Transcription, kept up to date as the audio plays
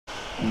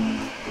Getting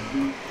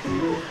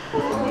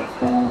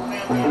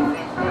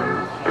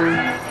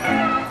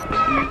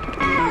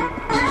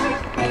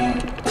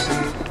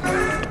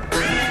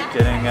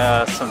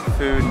some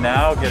food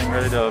now, getting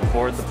ready to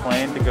board the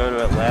plane to go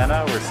to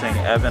Atlanta. We're seeing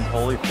Evan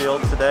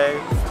Holyfield today.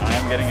 I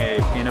am getting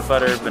a peanut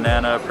butter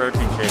banana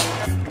protein shake.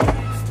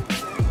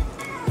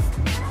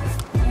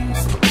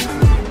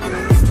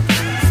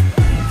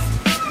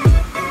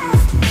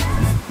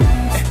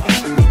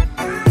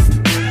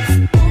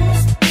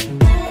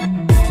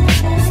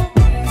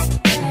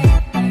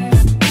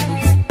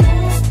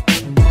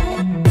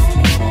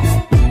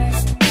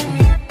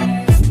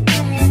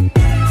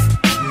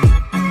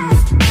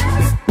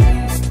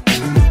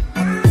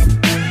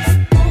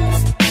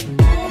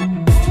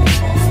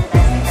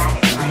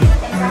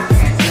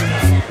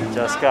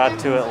 Got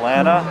to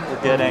Atlanta.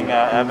 We're getting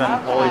Evan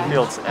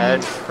Holyfield's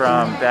edge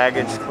from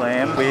baggage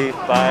claim. We,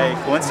 by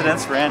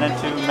coincidence, ran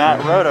into Matt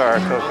Rhoda, our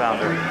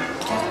co-founder.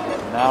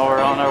 Now we're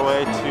on our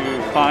way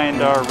to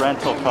find our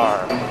rental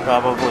car.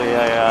 Probably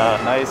a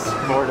nice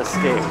Ford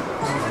Escape.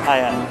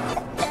 High-end.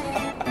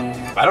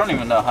 I don't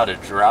even know how to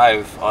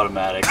drive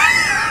automatic.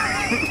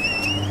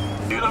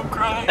 Dude, I'm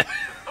crying.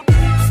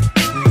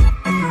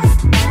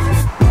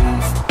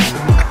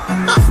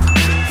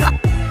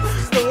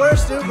 This is the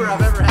worst Uber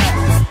I've ever had.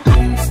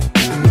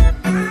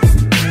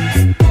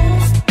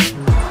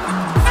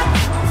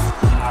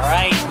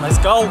 Let's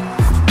go.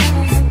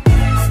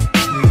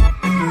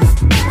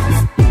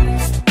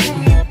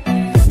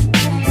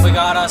 We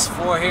got us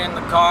four here in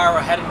the car.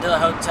 We're heading to the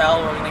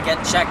hotel. We're gonna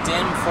get checked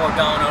in before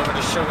going over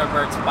to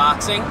Sugarbert's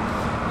boxing.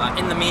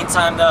 In the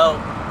meantime though,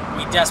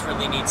 we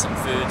desperately need some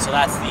food, so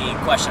that's the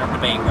question of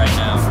debate right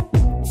now.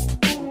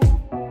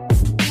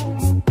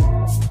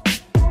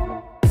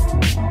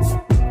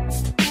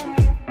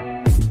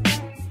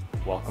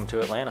 Welcome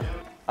to Atlanta.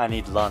 I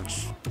need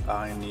lunch.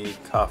 I need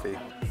coffee.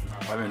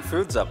 I mean,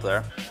 food's up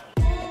there.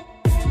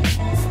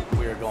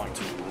 We are going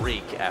to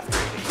reek after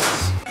eating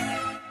this.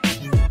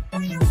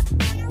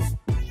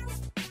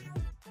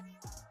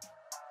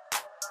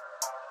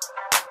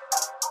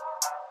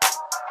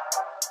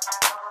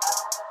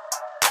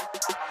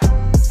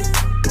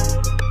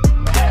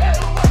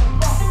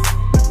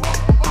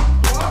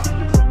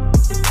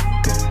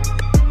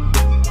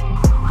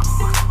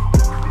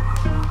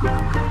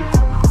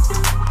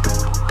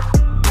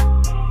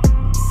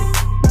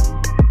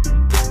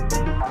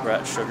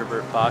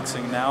 Sugarbert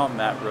Boxing now.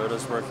 Matt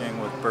Rhoda's working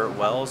with Burt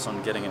Wells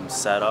on getting him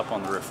set up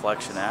on the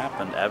Reflexion app,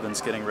 and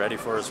Evan's getting ready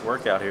for his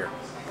workout here.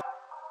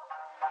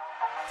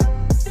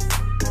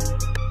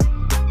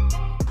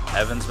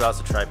 Evan's about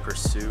to try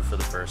Pursue for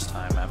the first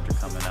time after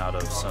coming out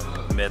of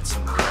some mitts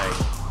and leg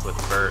with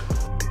Burt.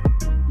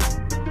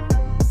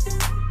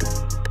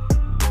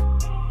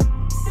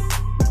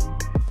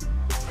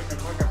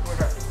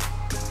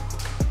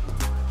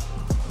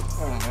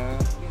 Oh man,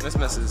 this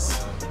mess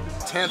is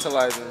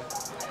tantalizing.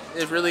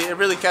 It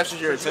really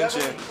captures your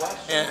attention,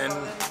 and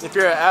if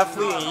you're an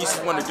athlete and you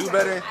just want to do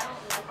better,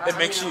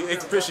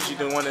 it pushes you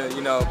to want to,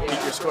 you know, beat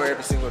your score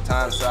every single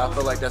time. So I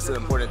feel like that's the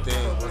important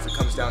thing once it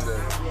comes down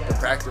to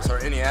practice, or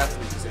any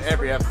athlete, because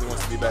every athlete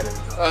wants to be better.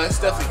 It's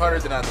definitely harder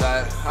than I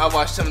thought. I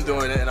watched him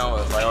doing it and I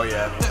was like, oh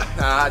yeah,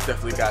 nah, I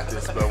definitely got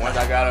this. But once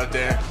I got out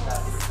there,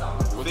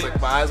 it looked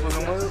like my eyes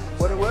wasn't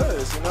what it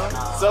was, you know?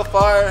 So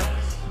far,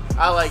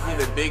 I like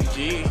either Big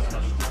G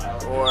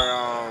or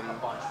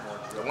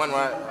the one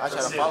where I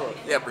try to follow.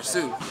 Yeah,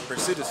 Pursue.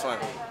 Pursuit is fun.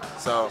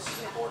 So,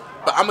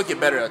 but I'm gonna get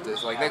better at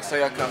this. Like next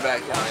time y'all come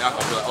back, y'all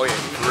gonna be like, oh yeah,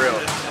 for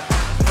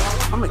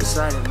real. I'm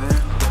excited, man.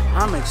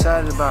 I'm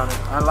excited about it.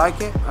 I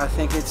like it. I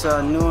think it's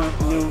a new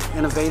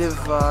innovative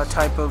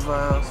type of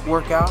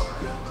workout.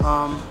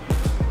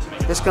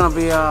 It's gonna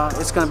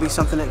be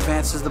something that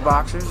advances the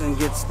boxers and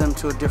gets them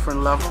to a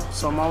different level.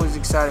 So I'm always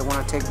excited when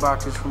I take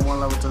boxers from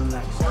one level to the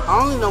next.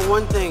 I only know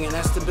one thing, and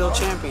that's to build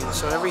champions.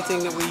 So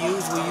everything that we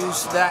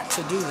use that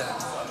to do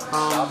that.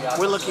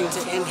 We're looking to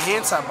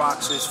enhance our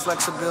boxers'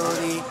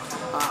 flexibility,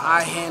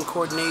 eye-hand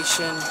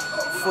coordination,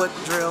 foot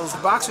drills.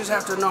 Boxers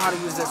have to know how to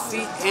use their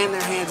feet and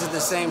their hands at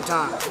the same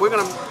time. We're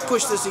going to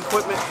push this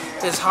equipment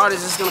as hard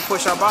as it's going to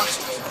push our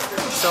boxers.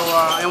 So,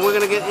 and we're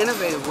going to get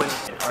innovative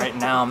with it. Right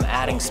now I'm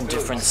adding some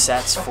different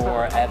sets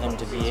for Evan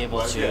to be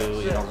able to,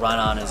 you know, run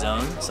on his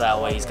own. So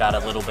that way he's got a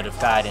little bit of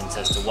guidance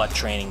as to what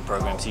training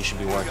programs he should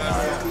be working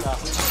on.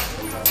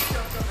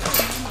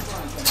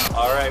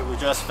 All right, we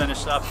just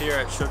finished up here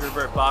at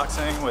Sugarbert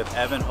Boxing with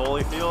Evan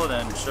Holyfield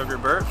and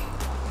Sugarbert.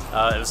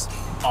 It was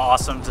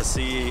awesome to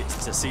see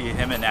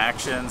him in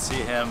action, see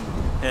him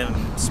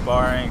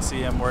sparring,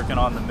 see him working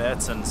on the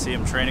mitts, and see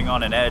him training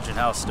on an edge, and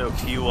how stoked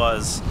he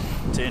was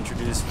to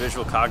introduce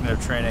visual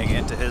cognitive training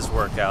into his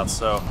workouts.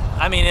 So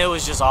I mean, it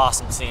was just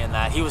awesome seeing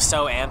that. He was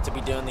so amped to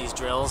be doing these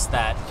drills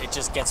that it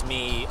just gets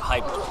me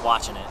hyped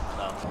watching it.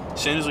 So.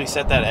 As soon as we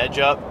set that edge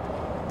up,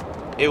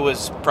 it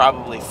was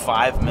probably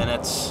 5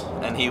 minutes,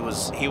 and he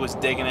was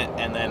digging it,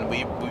 and then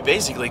we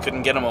basically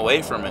couldn't get him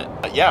away from it.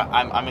 But yeah,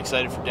 I'm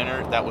excited for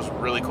dinner. That was a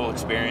really cool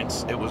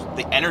experience. It was,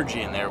 the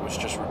energy in there was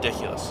just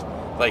ridiculous.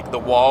 Like the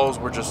walls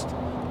were just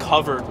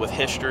covered with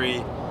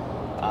history.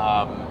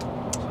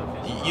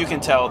 You can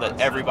tell that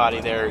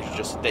everybody there is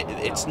just,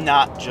 it's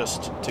not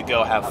just to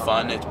go have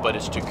fun, but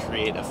it's to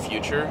create a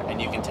future, and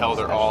you can tell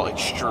they're all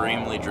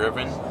extremely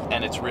driven,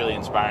 and it's really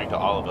inspiring to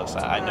all of us,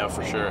 I know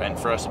for sure, and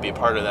for us to be a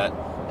part of that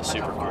is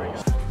super cool.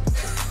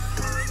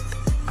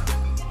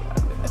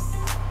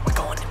 We're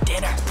going to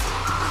dinner.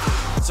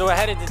 So we're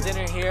headed to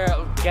dinner here,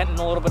 getting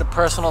a little bit of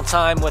personal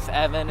time with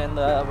Evan and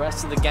the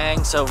rest of the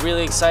gang, so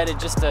really excited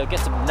just to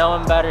get to know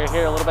him better,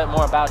 hear a little bit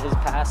more about his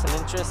past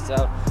and interests.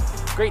 So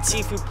great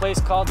seafood place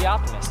called The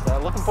Optimist.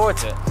 Looking forward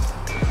to it.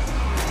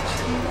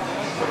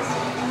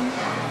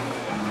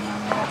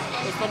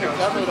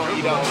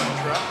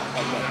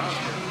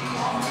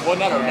 Well,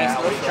 not our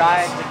next We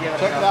tried to give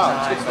it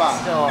enough time, but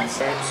still.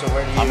 So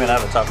where do you? I'm gonna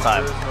have a tough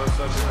time.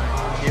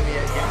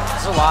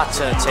 There's a lot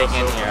to take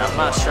in here. I'm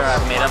not sure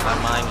I've made up my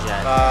mind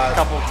yet. A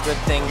couple good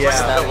things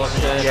that look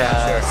good.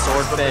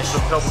 Swordfish.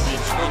 You know, you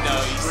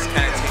just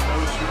kind of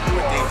take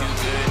what they do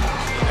good.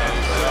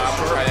 You know, I'm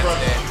gonna try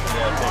that today.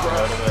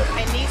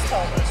 My niece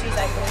told me, she's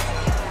like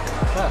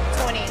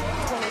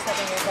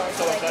 27 years old.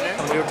 She's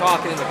like, We were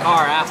talking in the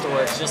car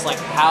afterwards, just like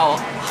how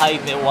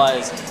hype it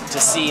was to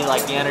see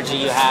like the energy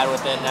you had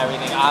with it and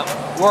everything.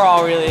 We're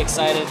all really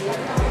excited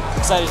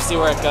to see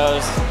where it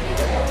goes.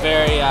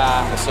 Very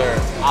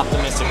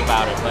optimistic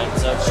about it. But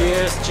so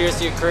cheers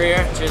to your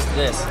career, cheers to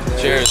this.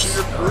 Cheers.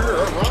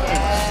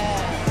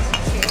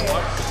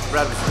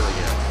 Bread was really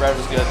good. Bread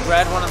was good.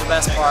 Bread, one of the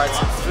best parts.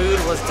 Food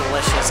was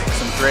delicious.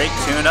 Some great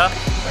tuna.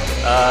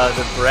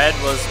 The bread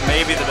was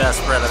maybe the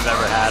best bread I've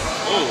ever had.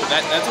 Ooh,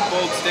 that's a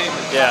bold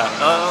statement. Yeah.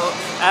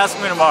 Ask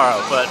me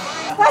tomorrow, but.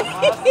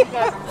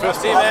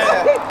 Fist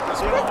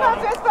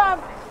bump. fist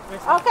bump.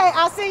 Okay,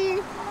 I'll see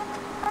you.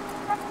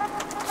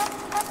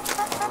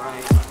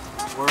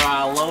 We're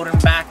loading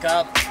back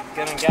up,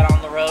 gonna get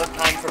on the road.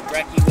 Time for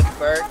brekkie with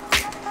Bert.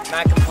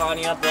 Matt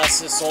Campagna,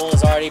 bless his soul,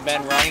 has already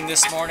been running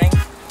this morning.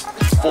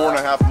 It's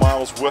 4.5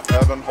 miles with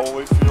Evan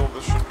Holyfield.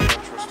 This should be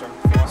interesting.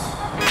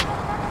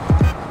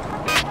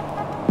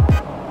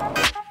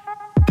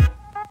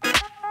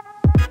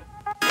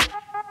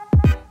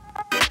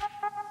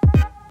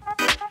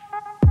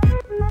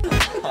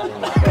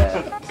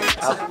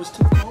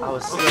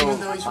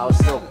 I was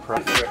still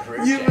prepped.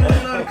 You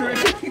really not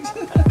correct.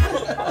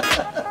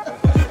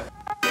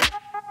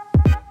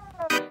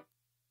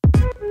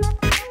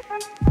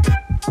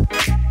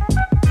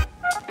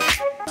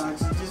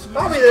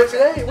 I'll be there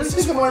today. What do you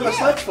think I'm wearing my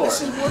sweats for? Let's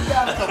just work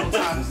out a couple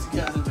times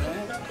together,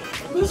 man.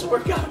 Let's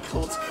work out a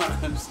couple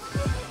times.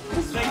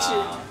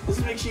 Let's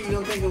make sure you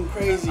don't think I'm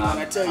crazy when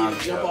I tell you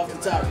to jump off the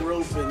top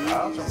rope and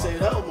you say,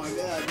 oh my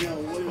God, no,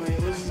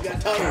 what's this guy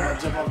talking about,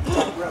 jump off the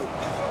top rope?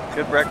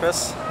 Good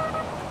breakfast.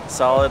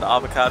 Solid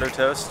avocado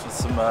toast with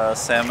some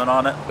salmon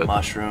on it.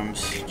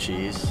 Mushrooms,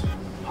 cheese,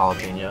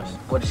 jalapenos.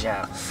 What did you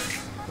have?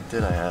 What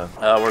did I have?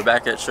 We're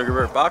back at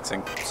Sugarbird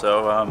Boxing.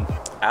 So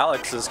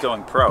Alex is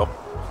going pro,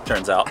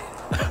 turns out.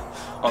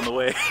 On the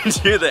way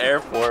to the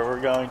airport,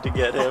 we're going to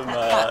get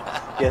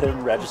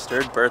him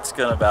registered. Bert's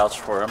gonna vouch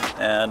for him,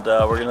 and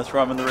we're gonna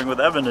throw him in the ring with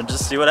Evan and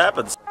just see what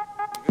happens.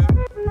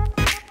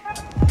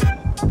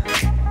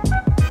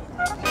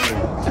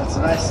 That's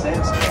a nice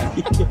stance.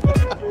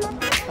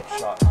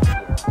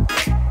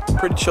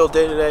 Pretty chill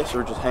day today, so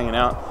we're just hanging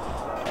out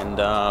and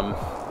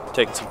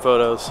taking some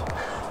photos,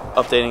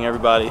 updating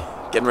everybody,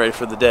 getting ready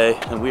for the day,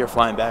 and we are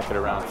flying back at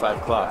around 5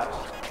 o'clock.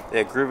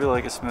 Yeah, groovy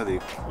like a smoothie.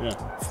 Yeah.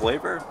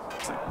 Flavor?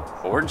 It's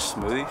like orange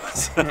smoothie.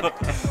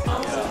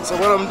 So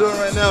what I'm doing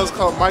right now is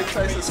called Mike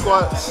Tyson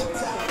squats.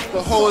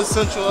 The whole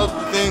essential of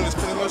the thing is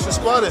pretty much just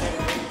squatting.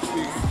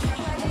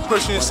 You're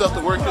pushing yourself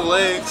to work your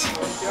legs,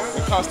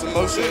 in constant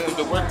motion, and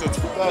to work the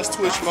fast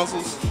twitch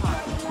muscles,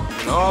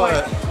 and all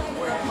that.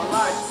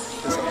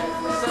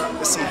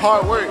 It's some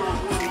hard work,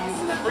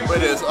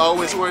 but it's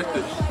always worth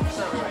it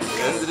at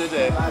the end of the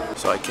day.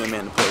 So I came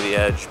in to play the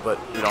edge, but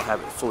we don't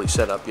have it fully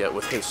set up yet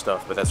with his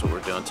stuff, but that's what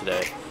we're doing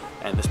today.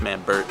 And this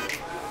man Bert,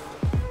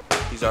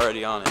 he's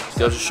already on it. It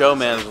goes to show,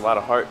 man, there's a lot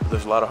of heart in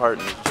this gym.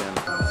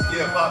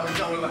 Yeah, Pop,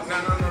 no, I'm talking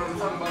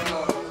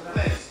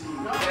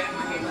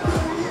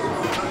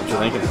What you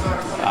thinking?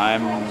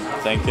 I'm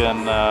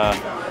thinking,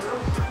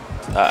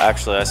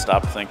 actually I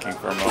stopped thinking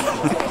for a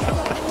moment.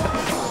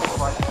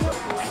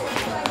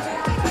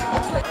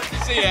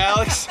 See ya,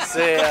 Alex.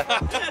 See ya.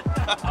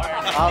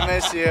 I'll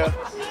miss you.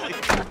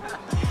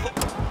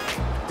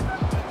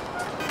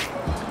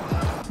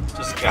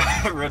 Just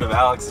got rid of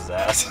Alex's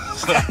ass.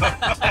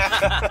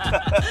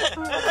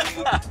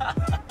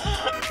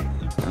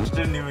 Just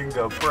didn't even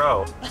go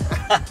pro.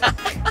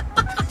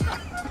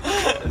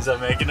 Is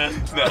that making it?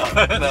 No.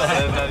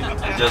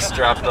 Just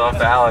dropped off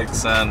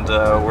Alex, and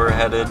we're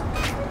headed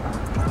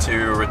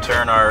to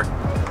return our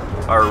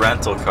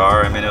rental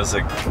car. I mean, it was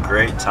a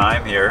great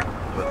time here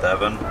with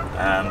Evan,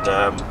 and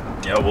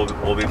you know,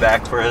 we'll be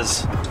back for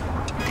his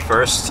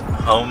first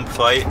home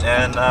fight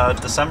in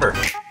December.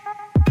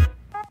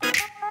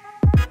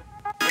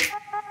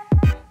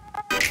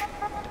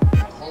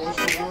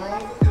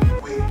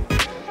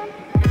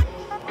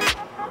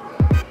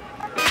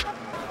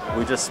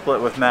 We just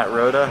split with Matt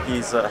Rhoda.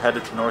 He's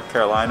headed to North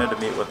Carolina to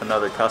meet with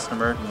another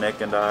customer.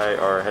 Nick and I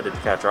are headed to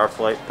catch our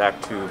flight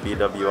back to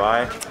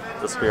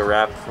BWI. This will be a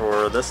wrap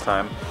for this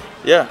time.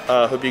 Yeah,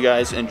 hope you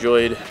guys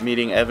enjoyed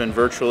meeting Evan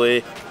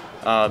virtually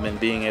and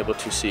being able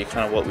to see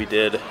kind of what we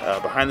did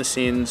behind the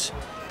scenes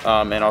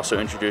and also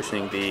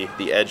introducing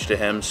the Edge to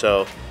him.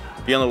 So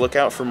be on the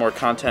lookout for more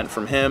content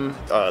from him,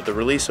 the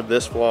release of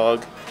this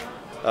vlog,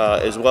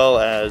 as well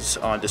as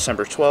on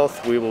December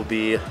 12th, we will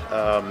be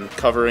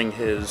covering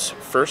his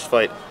first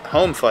fight,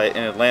 home fight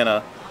in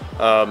Atlanta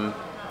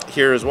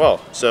here as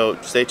well.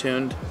 So stay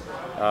tuned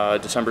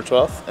December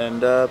 12th,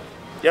 and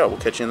yeah, we'll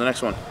catch you in the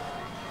next one.